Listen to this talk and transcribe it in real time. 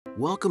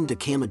Welcome to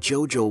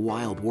Camojojo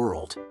Wild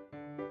World.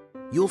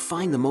 You'll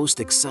find the most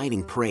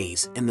exciting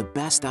praise and the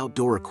best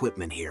outdoor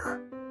equipment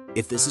here.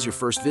 If this is your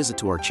first visit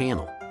to our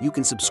channel, you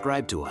can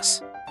subscribe to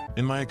us.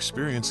 In my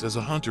experience as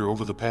a hunter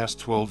over the past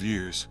 12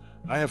 years,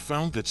 I have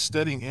found that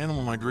studying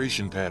animal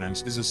migration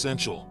patterns is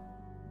essential.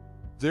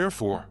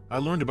 Therefore, I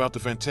learned about the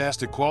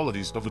fantastic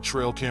qualities of a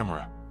trail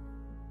camera.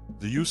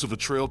 The use of a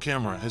trail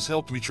camera has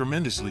helped me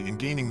tremendously in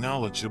gaining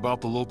knowledge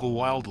about the local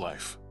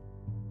wildlife.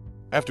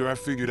 After I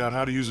figured out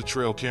how to use a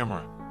trail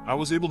camera, I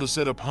was able to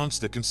set up hunts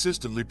that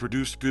consistently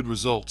produced good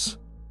results.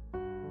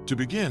 To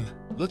begin,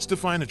 let's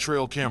define a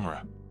trail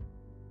camera.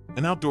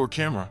 An outdoor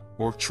camera,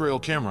 or trail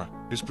camera,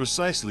 is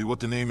precisely what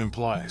the name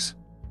implies.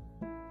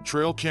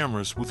 Trail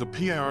cameras with a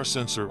PIR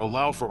sensor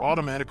allow for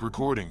automatic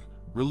recording,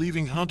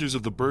 relieving hunters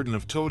of the burden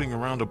of toting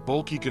around a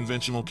bulky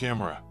conventional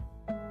camera.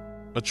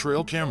 A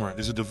trail camera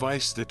is a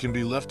device that can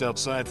be left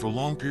outside for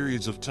long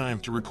periods of time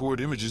to record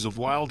images of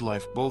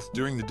wildlife both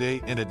during the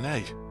day and at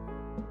night.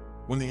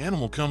 When the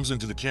animal comes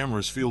into the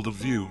camera's field of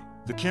view,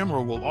 the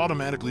camera will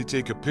automatically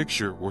take a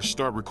picture or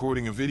start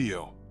recording a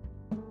video.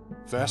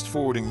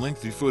 Fast-forwarding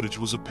lengthy footage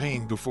was a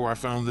pain before I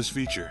found this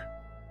feature.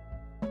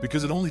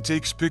 Because it only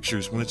takes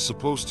pictures when it's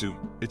supposed to,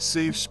 it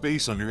saves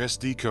space on your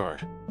SD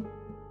card.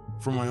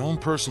 From my own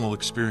personal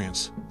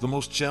experience, the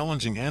most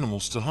challenging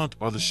animals to hunt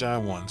are the shy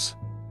ones.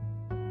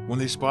 When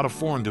they spot a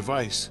foreign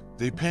device,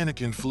 they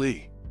panic and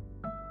flee.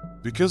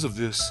 Because of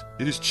this,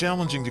 it is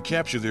challenging to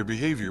capture their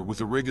behavior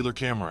with a regular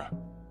camera.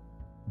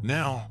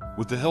 Now,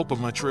 with the help of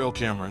my trail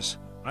cameras,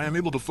 I am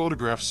able to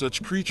photograph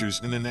such creatures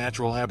in their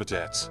natural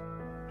habitats,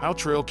 how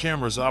trail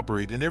cameras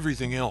operate, and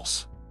everything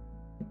else.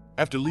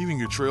 After leaving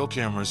your trail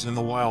cameras in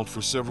the wild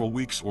for several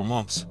weeks or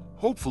months,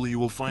 hopefully you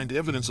will find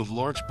evidence of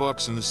large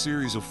bucks in the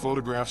series of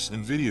photographs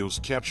and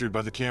videos captured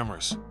by the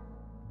cameras.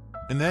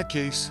 In that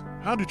case,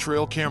 how do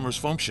trail cameras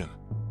function?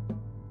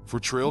 For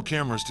trail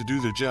cameras to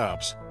do their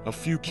jobs, a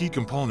few key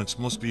components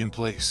must be in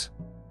place.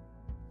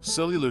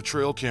 Cellular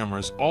trail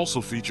cameras also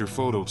feature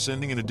photo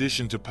sending in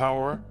addition to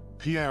power,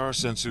 PIR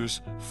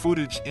sensors,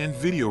 footage, and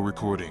video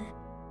recording.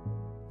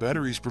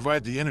 Batteries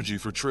provide the energy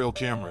for trail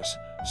cameras,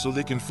 so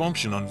they can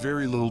function on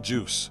very little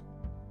juice.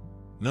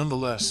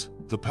 Nonetheless,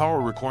 the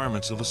power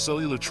requirements of a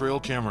cellular trail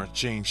camera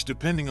change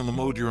depending on the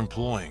mode you're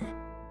employing.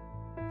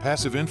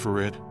 Passive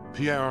infrared,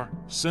 PIR,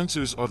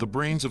 sensors are the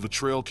brains of a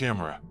trail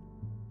camera.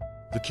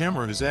 The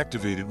camera is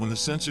activated when the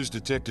sensors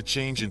detect a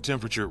change in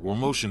temperature or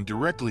motion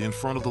directly in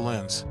front of the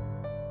lens.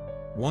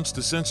 Once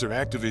the sensor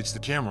activates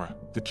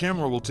the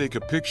camera will take a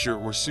picture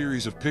or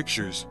series of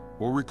pictures,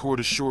 or record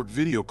a short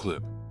video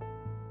clip.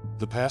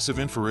 The passive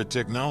infrared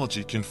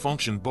technology can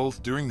function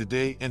both during the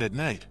day and at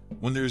night,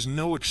 when there is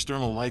no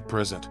external light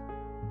present.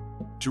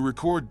 To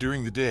record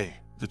during the day,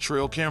 the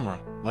trail camera,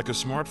 like a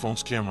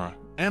smartphone's camera,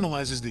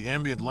 analyzes the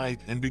ambient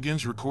light and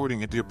begins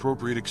recording at the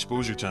appropriate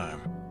exposure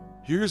time.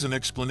 Here's an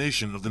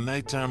explanation of the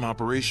nighttime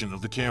operation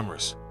of the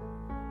cameras.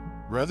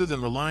 Rather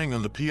than relying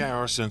on the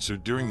PIR sensor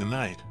during the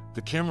night,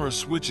 the camera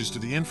switches to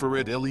the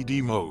infrared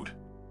LED mode.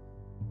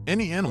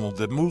 Any animal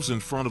that moves in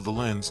front of the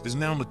lens is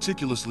now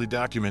meticulously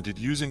documented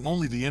using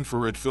only the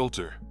infrared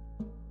filter.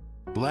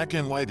 Black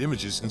and white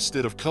images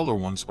instead of color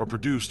ones are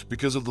produced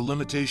because of the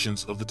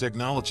limitations of the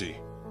technology.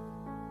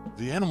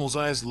 The animal's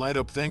eyes light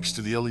up thanks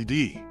to the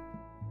LED.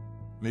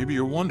 Maybe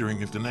you're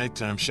wondering if the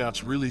nighttime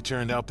shots really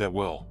turned out that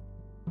well.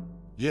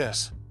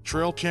 Yes,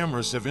 trail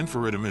cameras have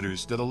infrared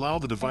emitters that allow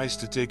the device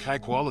to take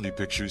high-quality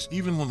pictures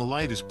even when the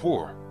light is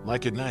poor,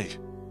 like at night.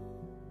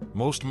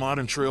 Most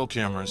modern trail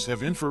cameras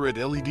have infrared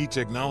LED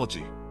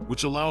technology,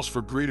 which allows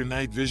for greater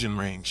night vision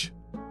range.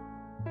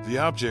 The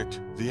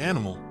object, the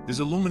animal, is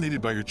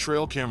illuminated by your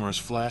trail camera's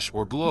flash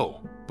or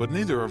glow, but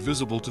neither are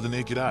visible to the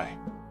naked eye.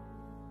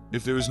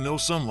 If there is no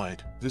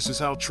sunlight, this is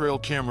how trail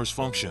cameras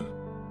function.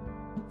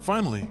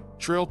 Finally,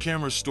 trail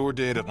cameras store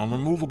data on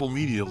removable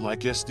media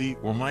like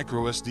SD or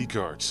micro SD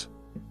cards.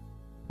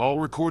 All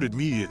recorded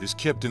media is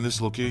kept in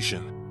this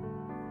location.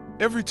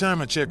 Every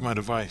time I check my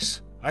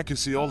device, I can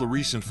see all the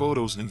recent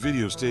photos and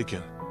videos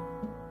taken.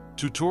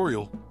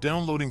 Tutorial: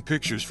 downloading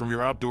pictures from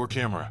your outdoor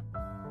camera.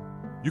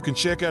 You can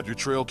check out your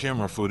trail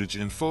camera footage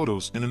and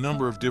photos in a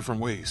number of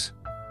different ways.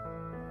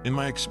 In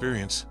my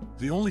experience,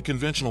 the only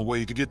conventional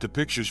way to get the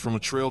pictures from a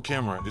trail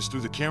camera is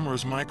through the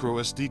camera's micro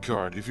SD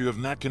card if you have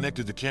not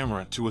connected the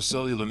camera to a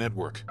cellular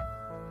network.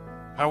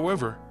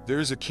 However, there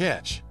is a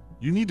catch.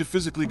 You need to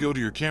physically go to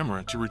your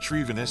camera to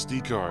retrieve an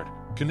SD card,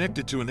 connect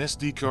it to an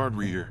SD card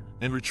reader,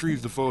 and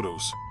retrieve the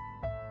photos.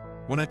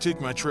 When I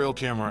take my trail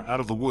camera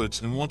out of the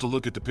woods and want to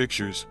look at the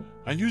pictures,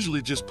 I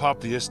usually just pop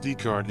the SD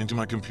card into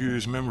my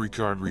computer's memory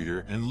card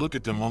reader and look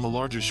at them on the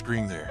larger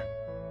screen there.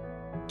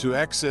 To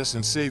access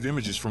and save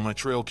images from my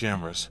trail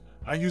cameras,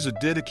 I use a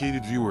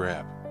dedicated viewer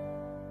app.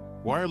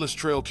 Wireless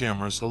trail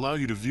cameras allow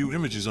you to view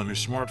images on your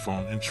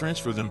smartphone and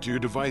transfer them to your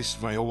device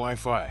via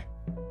Wi-Fi.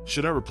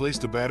 Should I replace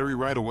the battery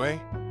right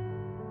away?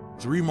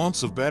 3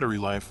 months of battery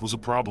life was a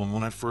problem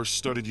when I first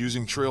started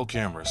using trail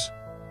cameras.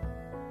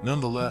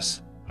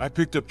 Nonetheless, I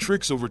picked up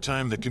tricks over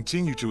time that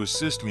continue to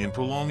assist me in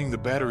prolonging the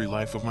battery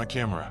life of my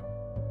camera.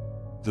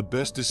 The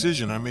best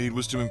decision I made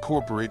was to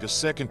incorporate a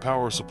second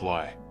power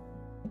supply.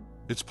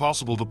 It's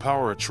possible to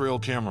power a trail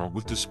camera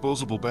with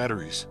disposable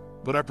batteries,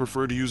 but I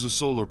prefer to use a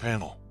solar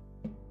panel.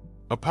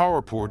 A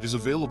power port is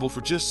available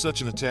for just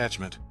such an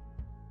attachment.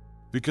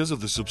 Because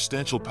of the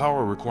substantial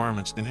power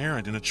requirements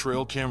inherent in a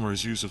trail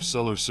camera's use of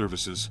cellular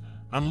services,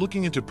 I'm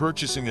looking into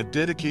purchasing a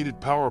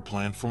dedicated power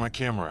plant for my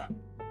camera.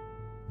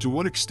 To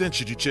what extent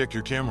should you check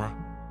your camera?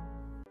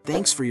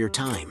 Thanks for your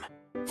time.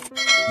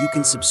 You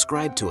can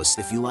subscribe to us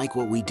if you like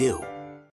what we do.